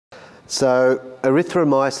So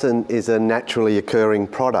erythromycin is a naturally occurring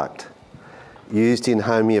product used in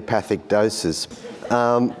homeopathic doses.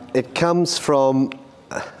 It comes from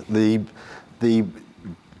the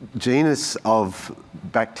genus of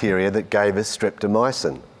bacteria that gave us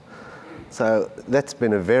streptomycin. So that's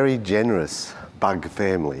been a very generous bug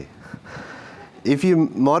family. If you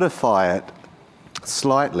modify it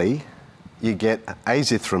slightly, you get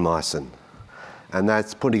azithromycin, and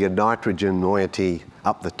that's putting a nitrogen moiety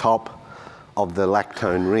up the top of the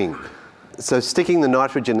lactone ring. So sticking the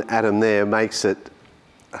nitrogen atom there makes it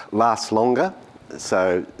last longer,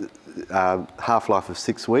 so half-life of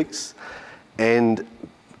 6 weeks, and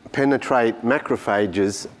penetrate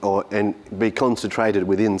macrophages and be concentrated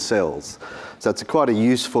within cells. So it's quite a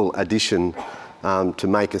useful addition to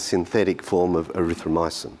make a synthetic form of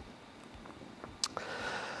erythromycin.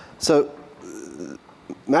 So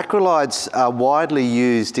macrolides are widely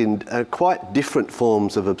used in quite different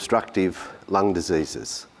forms of obstructive lung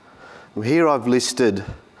diseases. Here I've listed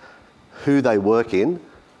who they work in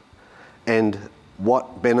and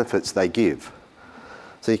what benefits they give.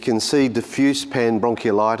 So you can see diffuse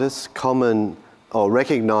panbronchiolitis, common or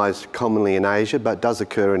recognised commonly in Asia, but does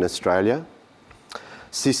occur in Australia.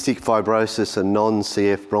 Cystic fibrosis and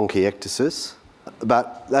non-CF bronchiectasis.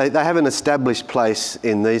 But they have an established place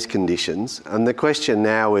in these conditions, and the question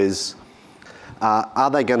now is, are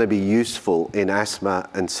they going to be useful in asthma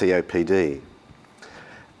and COPD?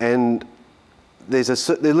 And there's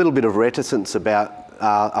a little bit of reticence about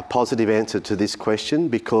a positive answer to this question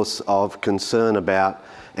because of concern about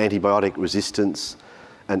antibiotic resistance,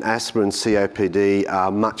 and asthma and COPD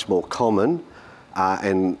are much more common,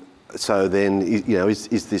 and so then, you know,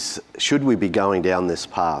 should we be going down this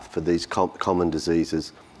path for these common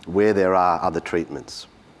diseases where there are other treatments?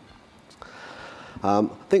 I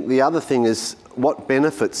think the other thing is, what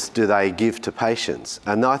benefits do they give to patients?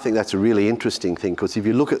 And I think that's a really interesting thing, because if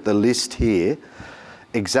you look at the list here,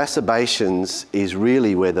 exacerbations is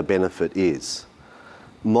really where the benefit is.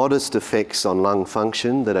 Modest effects on lung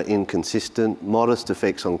function that are inconsistent, modest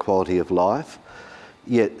effects on quality of life.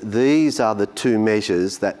 Yet these are the two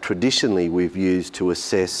measures that traditionally we've used to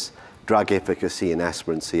assess drug efficacy in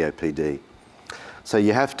asthma and COPD. So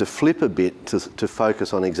you have to flip a bit to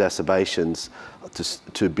focus on exacerbations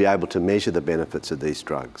to be able to measure the benefits of these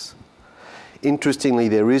drugs. Interestingly,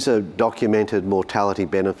 there is a documented mortality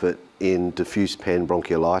benefit in diffuse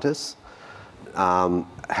panbronchiolitis.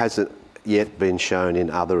 Hasn't yet been shown in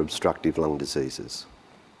other obstructive lung diseases.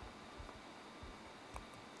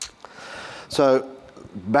 So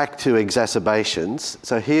back to exacerbations.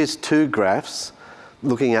 So here's two graphs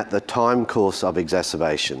looking at the time course of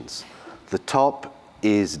exacerbations. The top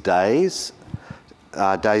is days,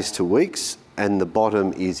 days to weeks, and the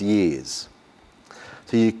bottom is years.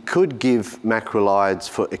 So you could give macrolides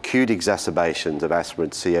for acute exacerbations of asthma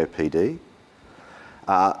and COPD.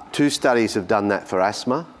 Two studies have done that for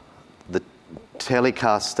asthma. The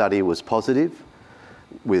Telecast study was positive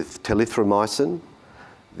with telithromycin.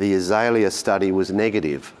 The Azalea study was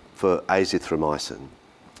negative for azithromycin.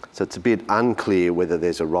 So it's a bit unclear whether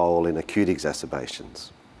there's a role in acute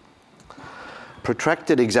exacerbations.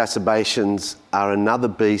 Protracted exacerbations are another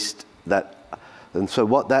beast and so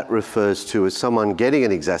what that refers to is someone getting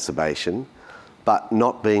an exacerbation but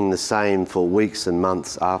not being the same for weeks and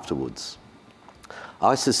months afterwards.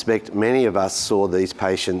 I suspect many of us saw these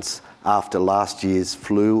patients after last year's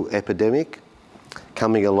flu epidemic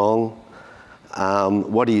coming along.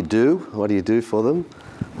 What do you do? What do you do for them?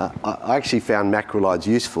 I actually found macrolides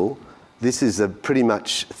useful. This is pretty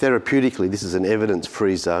much therapeutically, this is an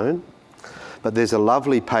evidence-free zone. But there's a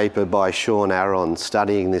lovely paper by Sean Aron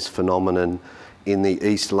studying this phenomenon in the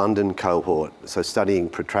East London cohort, so studying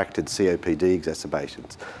protracted COPD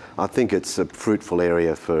exacerbations. I think it's a fruitful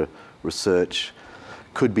area for research.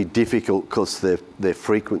 Could be difficult because their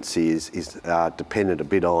frequency is dependent a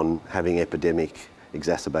bit on having epidemic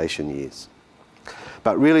exacerbation years.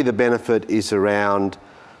 But really the benefit is around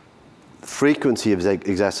frequency of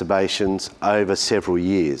exacerbations over several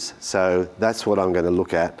years. So that's what I'm going to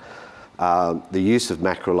look at, the use of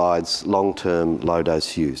macrolides, long-term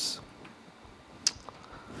low-dose use.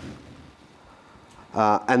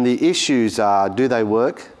 And the issues are, do they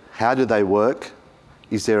work? How do they work?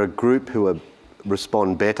 Is there a group who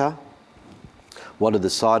respond better? What are the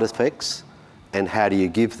side effects? And how do you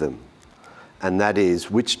give them? And that is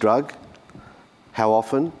which drug, how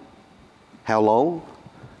often, how long,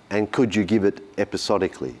 and could you give it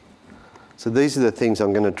episodically? So these are the things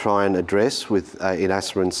I'm going to try and address with, in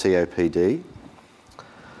asthma and COPD.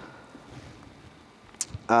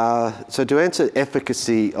 So to answer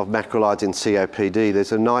efficacy of macrolides in COPD,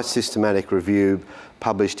 there's a nice systematic review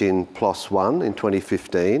published in PLOS One in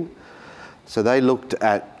 2015. So they looked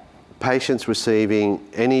at patients receiving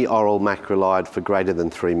any oral macrolide for greater than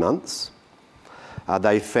 3 months.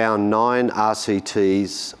 They found 9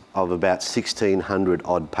 RCTs of about 1,600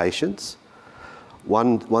 odd patients.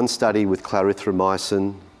 One study with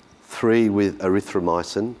clarithromycin, 3 with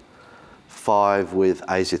erythromycin, 5 with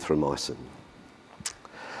azithromycin.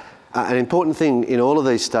 An important thing in all of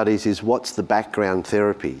these studies is what's the background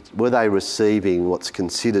therapy? Were they receiving what's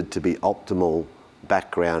considered to be optimal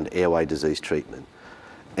background airway disease treatment?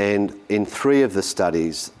 And in 3 of the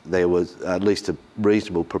studies, there was at least a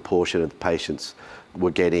reasonable proportion of the patients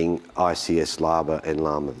were getting ICS LABA and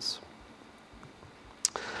LAMAs.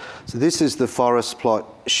 So this is the forest plot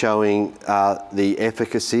showing the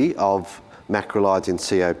efficacy of macrolides in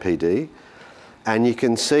COPD. And you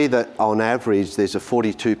can see that on average, there's a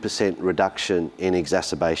 42% reduction in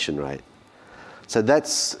exacerbation rate. So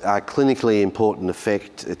that's a clinically important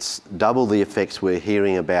effect. It's double the effects we're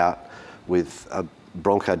hearing about with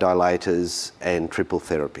bronchodilators and triple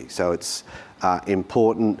therapy. So it's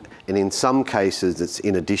important, and in some cases, it's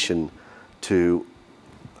in addition to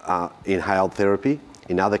inhaled therapy.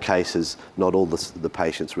 In other cases, not all the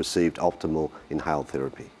patients received optimal inhaled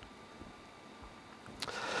therapy.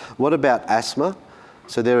 What about asthma?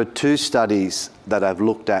 So there are 2 studies that have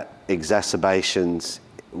looked at exacerbations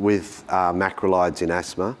with macrolides in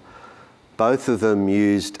asthma. Both of them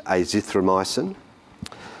used azithromycin.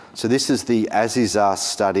 So this is the AZIZAR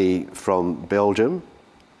study from Belgium.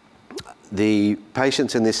 The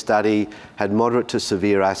patients in this study had moderate to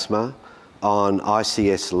severe asthma on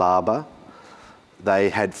ICS LABA. They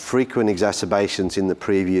had frequent exacerbations in the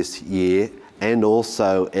previous year and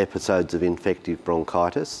also episodes of infective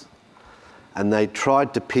bronchitis. And they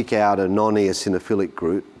tried to pick out a non-eosinophilic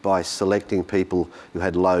group by selecting people who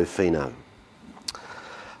had low FeNO.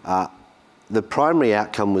 The primary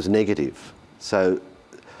outcome was negative. So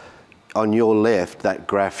on your left, that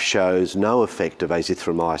graph shows no effect of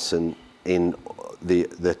azithromycin in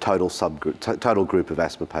the total group of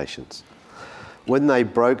asthma patients. When they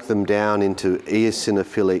broke them down into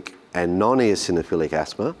eosinophilic and non-eosinophilic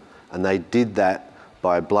asthma, and they did that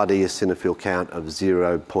by a blood eosinophil count of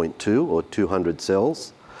 0.2 or 200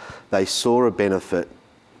 cells, they saw a benefit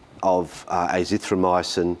of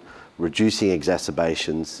azithromycin reducing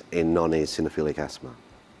exacerbations in non-eosinophilic asthma.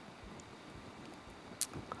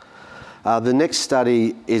 The next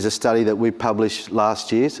study is a study that we published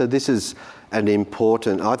last year. So this is an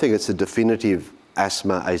important, I think it's a definitive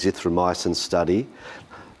asthma azithromycin study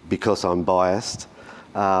because I'm biased.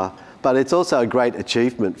 But it's also a great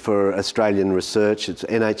achievement for Australian research. It's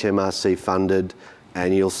NHMRC funded,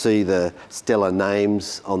 and you'll see the stellar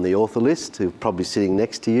names on the author list who are probably sitting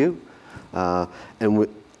next to you. And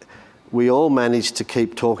we all managed to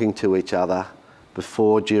keep talking to each other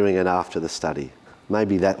before, during and after the study.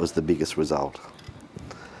 Maybe that was the biggest result.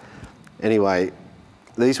 Anyway,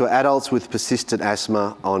 these were adults with persistent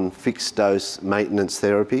asthma on fixed dose maintenance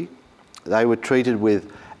therapy. They were treated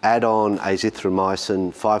with add-on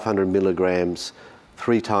azithromycin, 500 milligrams,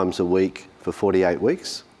 3 times a week for 48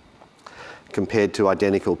 weeks, compared to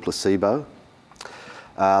identical placebo.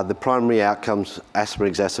 The primary outcomes, asthma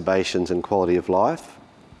exacerbations and quality of life,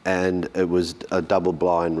 and it was a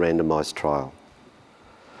double-blind randomised trial.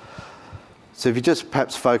 So if you just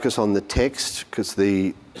perhaps focus on the text, because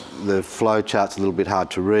the flow chart's a little bit hard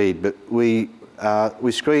to read, but we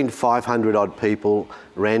screened 500 odd people,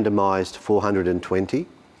 randomised 420.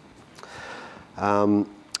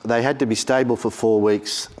 They had to be stable for 4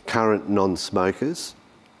 weeks, current non-smokers.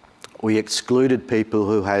 We excluded people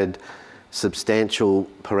who had substantial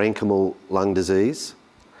parenchymal lung disease,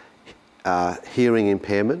 hearing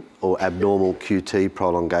impairment or abnormal QT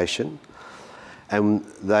prolongation. And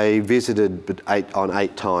they visited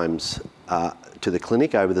 8 times to the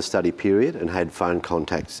clinic over the study period and had phone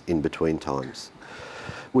contacts in between times.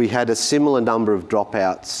 We had a similar number of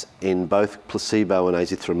dropouts in both placebo and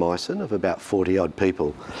azithromycin of about 40 odd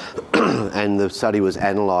people, and the study was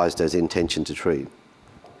analysed as intention to treat.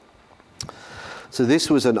 So this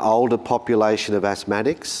was an older population of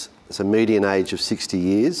asthmatics. It's a median age of 60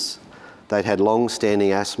 years. They'd had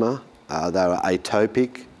long-standing asthma. They were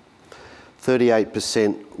atopic.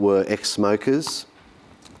 38% were ex-smokers,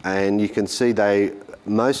 and you can see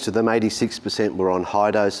most of them, 86%, were on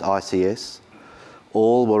high-dose ICS.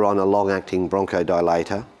 All were on a long-acting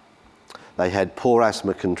bronchodilator. They had poor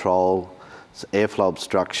asthma control, airflow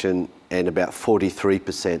obstruction, and about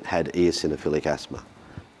 43% had eosinophilic asthma.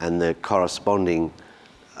 And the corresponding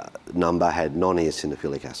number had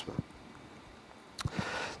non-eosinophilic asthma.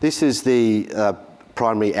 This is the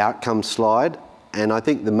primary outcome slide. And I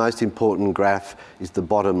think the most important graph is the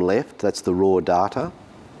bottom left. That's the raw data.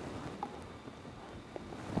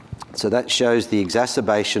 So that shows the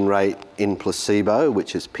exacerbation rate in placebo,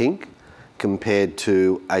 which is pink, compared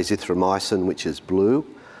to azithromycin, which is blue,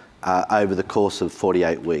 over the course of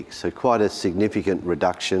 48 weeks. So quite a significant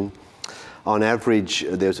reduction. On average,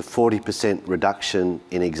 there's a 40% reduction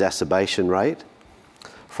in exacerbation rate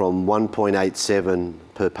from 1.87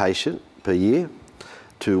 per patient per year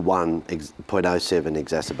to 1.07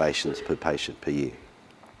 exacerbations per patient per year.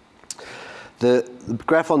 The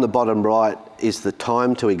graph on the bottom right is the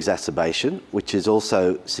time to exacerbation, which is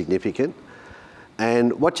also significant.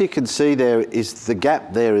 And what you can see there is the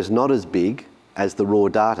gap there is not as big as the raw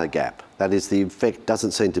data gap. That is, the effect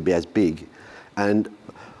doesn't seem to be as big. And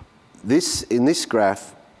in this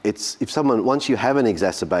graph, it's once you have an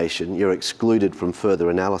exacerbation, you're excluded from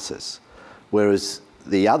further analysis. Whereas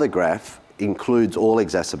the other graph includes all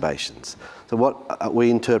exacerbations. So what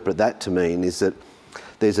we interpret that to mean is that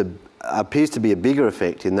appears to be a bigger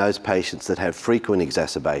effect in those patients that have frequent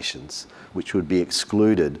exacerbations, which would be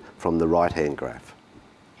excluded from the right-hand graph.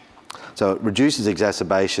 So it reduces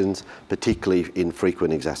exacerbations, particularly in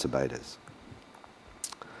frequent exacerbators.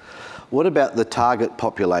 What about the target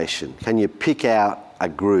population? Can you pick out a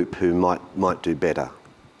group who might do better?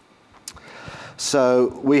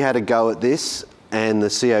 So we had a go at this, and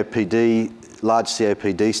the large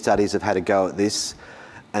COPD studies have had a go at this.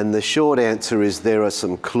 And the short answer is there are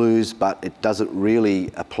some clues, but it doesn't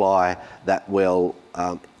really apply that well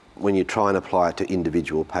when you try and apply it to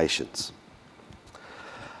individual patients.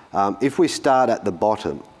 If we start at the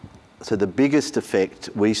bottom, so the biggest effect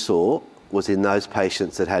we saw was in those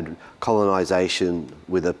patients that had colonisation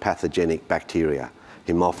with a pathogenic bacteria,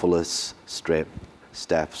 Haemophilus, Strep,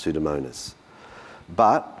 Staph, Pseudomonas.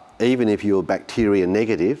 But even if you were bacteria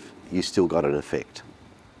negative, you still got an effect.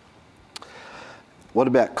 What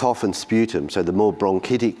about cough and sputum, so the more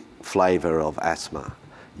bronchitic flavour of asthma?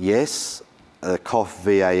 Yes, cough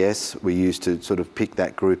VAS, we used to sort of pick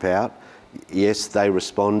that group out. Yes, they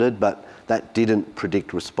responded, but that didn't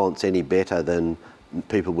predict response any better than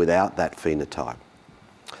people without that phenotype.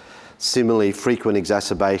 Similarly, frequent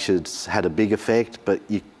exacerbations had a big effect, but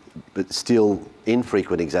still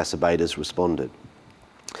infrequent exacerbators responded.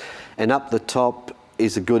 And up the top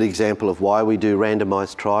is a good example of why we do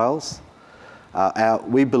randomised trials.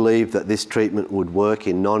 We believe that this treatment would work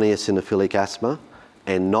in non-eosinophilic asthma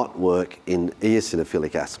and not work in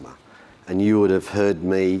eosinophilic asthma. And you would have heard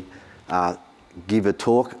me give a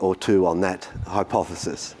talk or two on that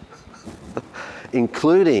hypothesis,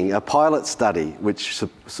 including a pilot study which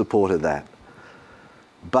supported that.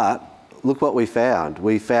 But look what we found.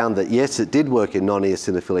 We found that yes, it did work in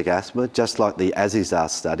non-eosinophilic asthma, just like the Azizar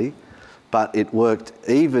study, but it worked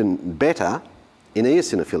even better in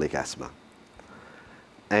eosinophilic asthma.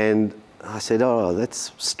 And I said, oh,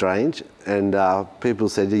 that's strange. And people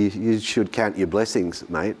said, you should count your blessings,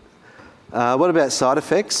 mate. What about side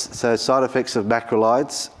effects? So side effects of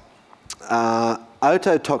macrolides.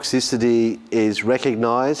 Ototoxicity is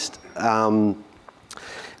recognised.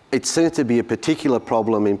 It seems to be a particular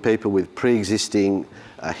problem in people with pre-existing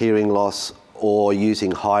hearing loss or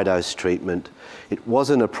using high-dose treatment. It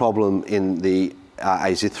wasn't a problem in the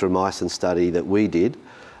azithromycin study that we did.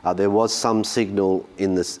 There was some signal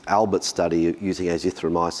in this Albert study using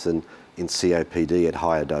azithromycin in COPD at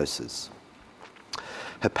higher doses.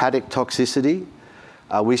 Hepatic toxicity.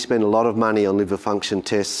 We spent a lot of money on liver function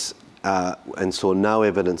tests and saw no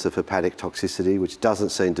evidence of hepatic toxicity, which doesn't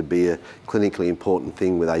seem to be a clinically important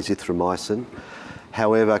thing with azithromycin.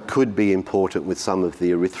 However, could be important with some of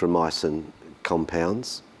the erythromycin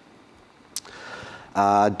compounds.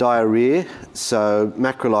 Diarrhea, so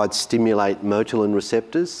macrolides stimulate motilin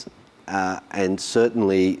receptors, and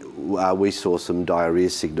certainly we saw some diarrhea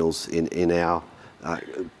signals in our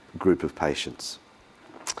group of patients.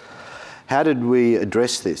 How did we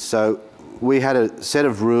address this? So we had a set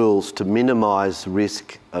of rules to minimise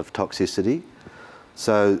risk of toxicity.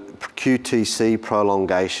 So QTC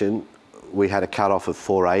prolongation, we had a cutoff of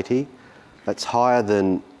 480. That's higher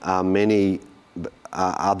than many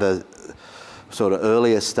other sort of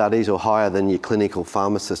earlier studies, or higher than your clinical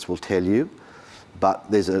pharmacist will tell you. But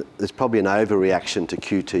there's probably an overreaction to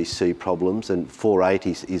QTC problems, and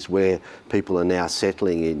 480 is where people are now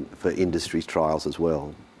settling in for industry trials as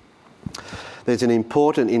well. There's an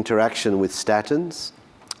important interaction with statins.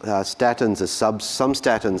 Some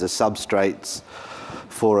statins are substrates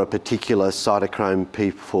for a particular cytochrome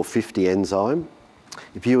P450 enzyme.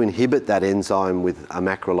 If you inhibit that enzyme with a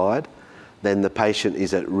macrolide, then the patient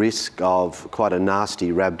is at risk of quite a nasty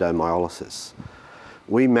rhabdomyolysis.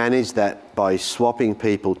 We manage that by swapping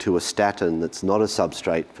people to a statin that's not a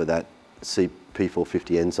substrate for that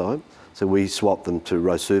CP450 enzyme. So we swap them to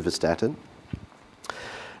rosuvastatin.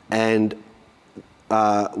 And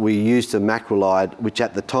we used a macrolide, which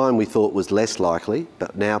at the time we thought was less likely,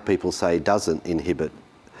 but now people say doesn't inhibit,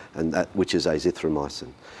 and which is azithromycin.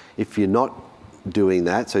 If you're not doing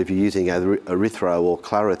that, so if you're using erythro or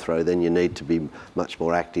clarithrol, then you need to be much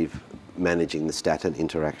more active managing the statin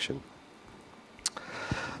interaction.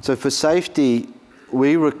 So for safety,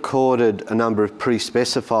 we recorded a number of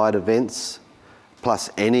pre-specified events plus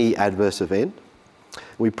any adverse event.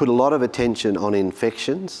 We put a lot of attention on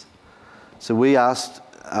infections. So we asked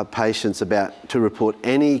our patients to report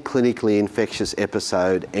any clinically infectious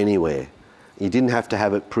episode anywhere. You didn't have to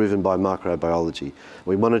have it proven by microbiology.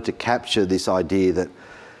 We wanted to capture this idea that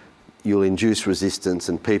you'll induce resistance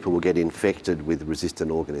and people will get infected with resistant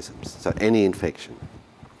organisms. So any infection.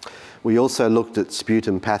 We also looked at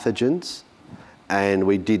sputum pathogens, and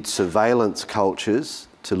we did surveillance cultures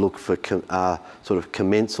to look for sort of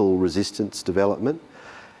commensal resistance development.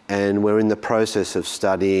 And we're in the process of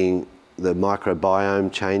studying the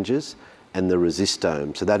microbiome changes and the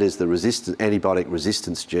resistome. So that is the antibiotic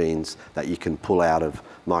resistance genes that you can pull out of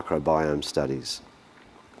microbiome studies.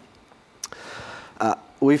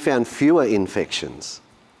 We found fewer infections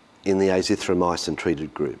in the azithromycin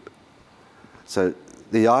treated group. So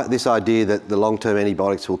this idea that the long-term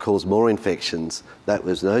antibiotics will cause more infections, that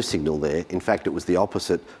was no signal there. In fact, it was the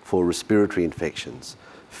opposite for respiratory infections,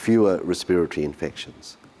 fewer respiratory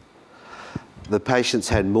infections. The patients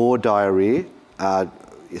had more diarrhea,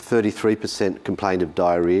 33% complained of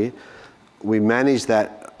diarrhea. We managed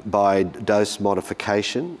that by dose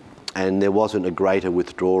modification, and there wasn't a greater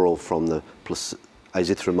withdrawal from the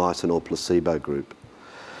azithromycin or placebo group.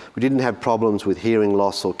 We didn't have problems with hearing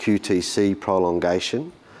loss or QTC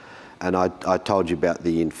prolongation, and I told you about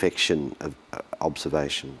the infection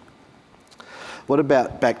observation. What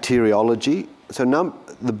about bacteriology? So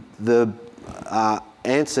the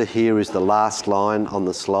answer here is the last line on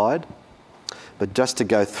the slide, but just to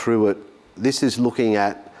go through it, this is looking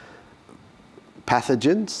at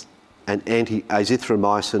pathogens and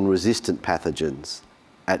azithromycin resistant pathogens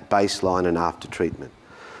at baseline and after treatment.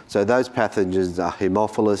 So those pathogens are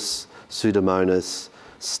Haemophilus, Pseudomonas,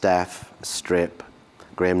 Staph, Strep,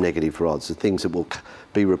 gram-negative rods, the things that will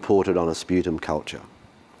be reported on a sputum culture.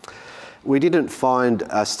 We didn't find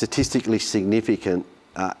a statistically significant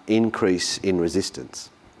increase in resistance,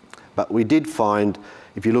 but we did find,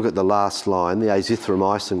 if you look at the last line, the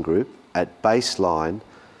azithromycin group, at baseline,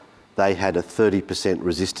 they had a 30%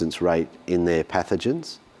 resistance rate in their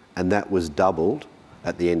pathogens, and that was doubled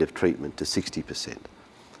at the end of treatment to 60%.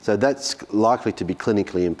 So that's likely to be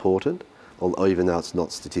clinically important, even though it's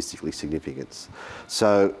not statistically significant.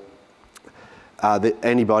 So the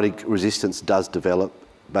antibiotic resistance does develop,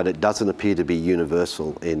 but it doesn't appear to be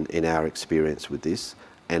universal in our experience with this,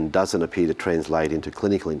 and doesn't appear to translate into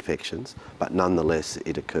clinical infections, but nonetheless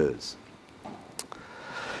it occurs.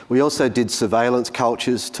 We also did surveillance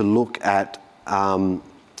cultures to look at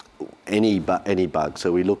any bug.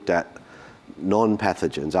 So we looked at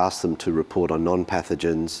non-pathogens, asked them to report on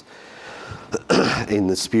non-pathogens in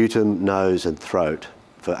the sputum, nose and throat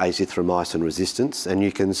for azithromycin resistance, and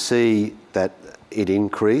you can see that it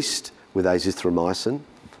increased with azithromycin,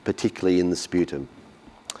 particularly in the sputum.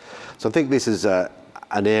 So I think this is an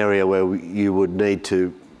area where you would need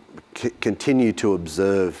to continue to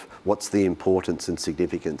observe what's the importance and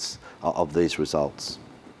significance of these results.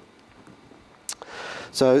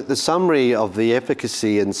 So the summary of the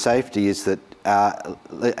efficacy and safety is that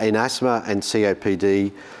in asthma and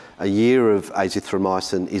COPD, a year of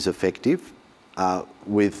azithromycin is effective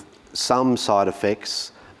with some side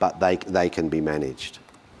effects, but they can be managed.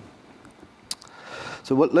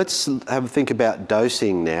 So let's have a think about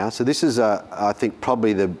dosing now. So this is, I think,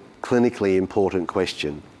 probably the clinically important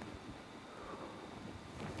question.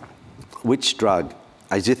 Which drug,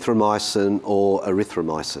 azithromycin or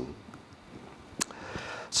erythromycin?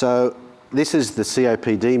 So this is the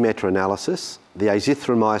COPD meta-analysis. The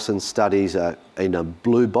azithromycin studies are in a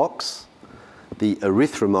blue box. The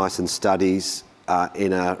erythromycin studies are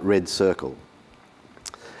in a red circle.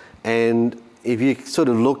 And if you sort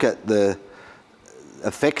of look at the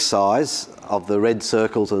effect size of the red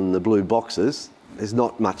circles and the blue boxes, there's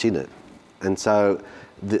not much in it. And so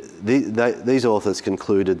these authors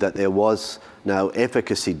concluded that there was no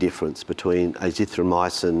efficacy difference between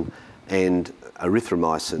azithromycin and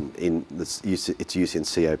erythromycin in its use in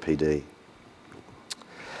COPD.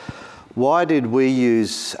 Why did we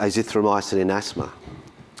use azithromycin in asthma?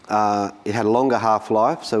 It had a longer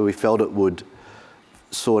half-life, so we felt it would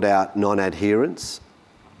sort out non-adherence,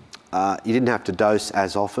 You didn't have to dose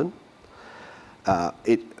as often.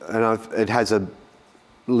 It has a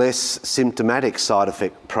less symptomatic side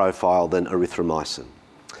effect profile than erythromycin.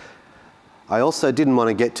 I also didn't want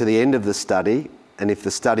to get to the end of the study, and if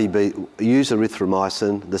the study used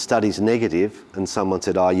erythromycin, the study's negative, and someone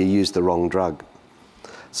said, oh, you used the wrong drug.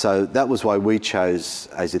 So that was why we chose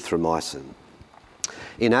azithromycin.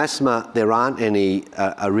 In asthma, there aren't any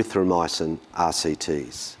erythromycin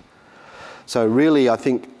RCTs. So really, I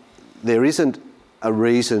think there isn't a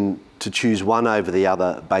reason to choose one over the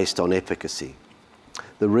other based on efficacy.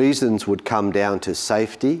 The reasons would come down to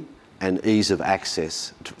safety and ease of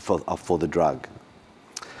access for the drug.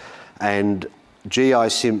 And GI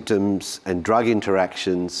symptoms and drug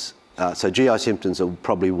interactions, so GI symptoms are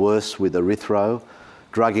probably worse with erythro.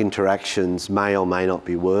 Drug interactions may or may not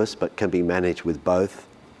be worse, but can be managed with both.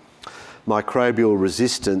 Microbial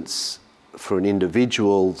resistance for an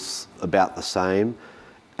individual's about the same,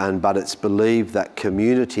 but it's believed that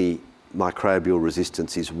community microbial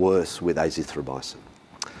resistance is worse with azithromycin.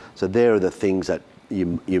 So there are the things that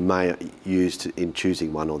you may use in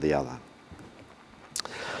choosing one or the other.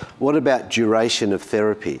 What about duration of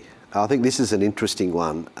therapy? I think this is an interesting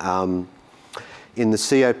one. In the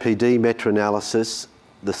COPD meta-analysis,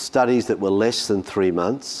 the studies that were less than 3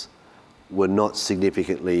 months were not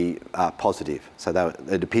significantly positive. So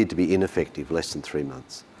it appeared to be ineffective, less than 3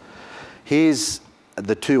 months. Here's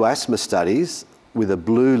the 2 asthma studies with a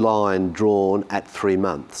blue line drawn at 3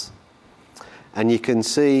 months. And you can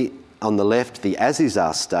see on the left, the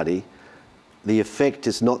Azizar study, the effect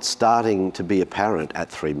is not starting to be apparent at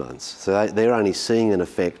 3 months. So they're only seeing an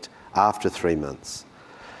effect after 3 months.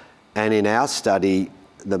 And in our study,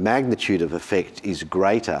 the magnitude of effect is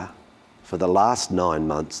greater for the last 9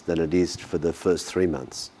 months than it is for the first 3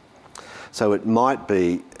 months. So it might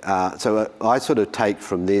be, so I sort of take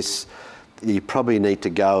from this, you probably need to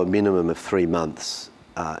go a minimum of 3 months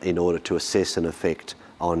in order to assess an effect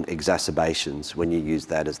on exacerbations when you use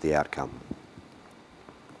that as the outcome.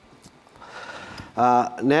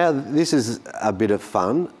 Now, this is a bit of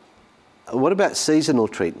fun. What about seasonal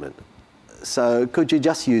treatment? So could you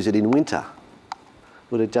just use it in winter?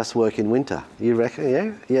 Would it just work in winter? You reckon,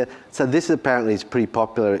 yeah? Yeah. So this apparently is pretty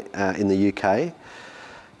popular in the UK.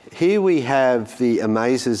 Here we have the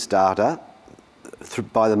AMAZES data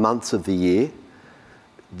by the months of the year,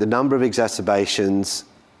 the number of exacerbations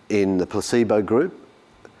in the placebo group,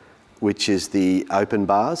 which is the open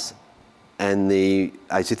bars, and the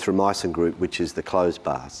azithromycin group, which is the closed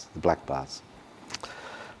bars, the black bars.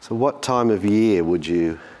 So what time of year would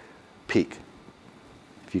you pick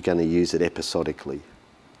if you're going to use it episodically?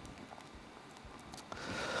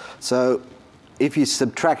 So if you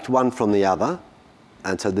subtract one from the other,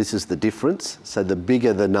 and so this is the difference, so the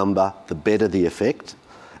bigger the number, the better the effect,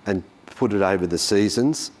 and put it over the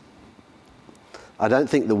seasons, I don't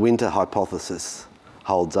think the winter hypothesis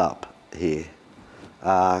holds up here,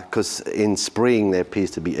 because in spring there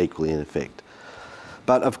appears to be equally in effect.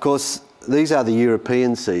 But of course, these are the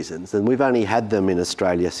European seasons, and we've only had them in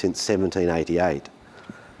Australia since 1788.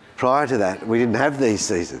 Prior to that, we didn't have these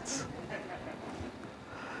seasons.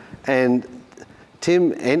 And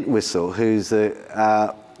Tim Entwistle, who's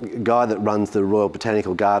a guy that runs the Royal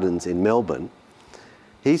Botanical Gardens in Melbourne,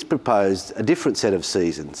 he's proposed a different set of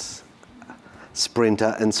seasons,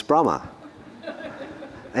 Sprinter and Sprummer.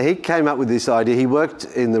 And he came up with this idea. He worked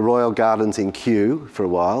in the Royal Gardens in Kew for a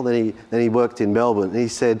while, then he worked in Melbourne, and he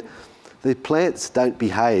said, the plants don't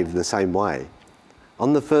behave the same way.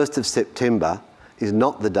 On the 1st of September is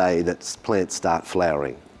not the day that plants start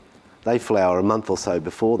flowering. They flower a month or so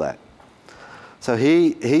before that. So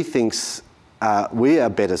he thinks we are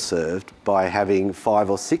better served by having 5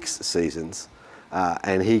 or 6 seasons,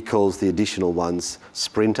 and he calls the additional ones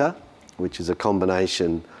Sprinter, which is a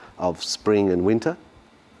combination of spring and winter,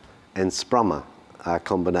 and Sprummer, a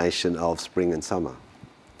combination of spring and summer.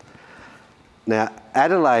 Now,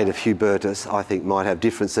 Adelaide of Hubertus, I think, might have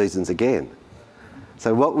different seasons again.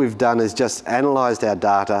 So what we've done is just analysed our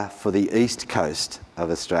data for the east coast of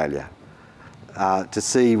Australia to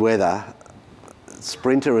see whether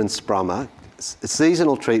Sprinter and Sprummer,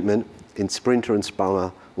 seasonal treatment in Sprinter and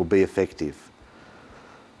Sprummer will be effective.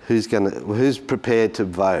 Who's prepared to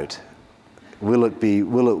vote? Will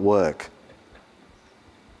it work?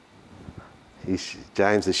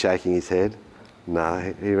 James is shaking his head.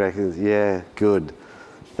 No, he reckons, yeah, good.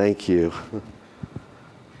 Thank you.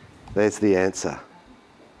 There's the answer.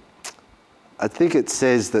 I think it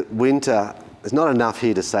says that winter, there's not enough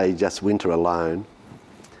here to say just winter alone,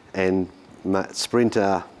 and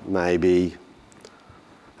Sprinter maybe.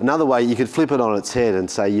 Another way, you could flip it on its head and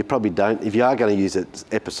say you probably don't, if you are going to use it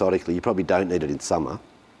episodically, you probably don't need it in summer.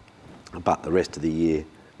 but the rest of the year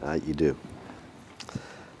you do.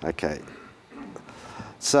 Okay.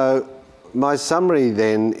 So my summary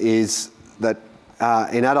then is that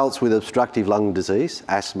in adults with obstructive lung disease,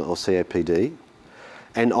 asthma or COPD,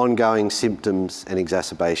 and ongoing symptoms and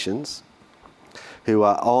exacerbations, who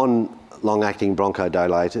are on long-acting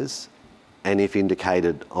bronchodilators, and if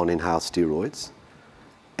indicated, on inhaled steroids,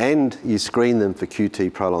 and you screen them for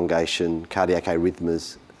QT prolongation, cardiac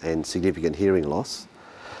arrhythmias, and significant hearing loss.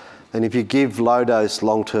 And if you give low-dose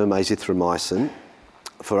long-term azithromycin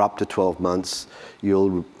for up to 12 months,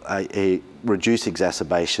 you'll reduce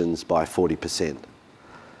exacerbations by 40%.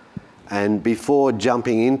 And before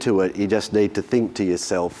jumping into it, you just need to think to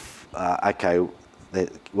yourself, okay,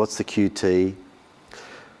 what's the QT?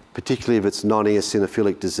 Particularly if it's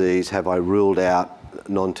non-eosinophilic disease, have I ruled out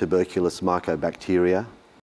non-tuberculous mycobacteria?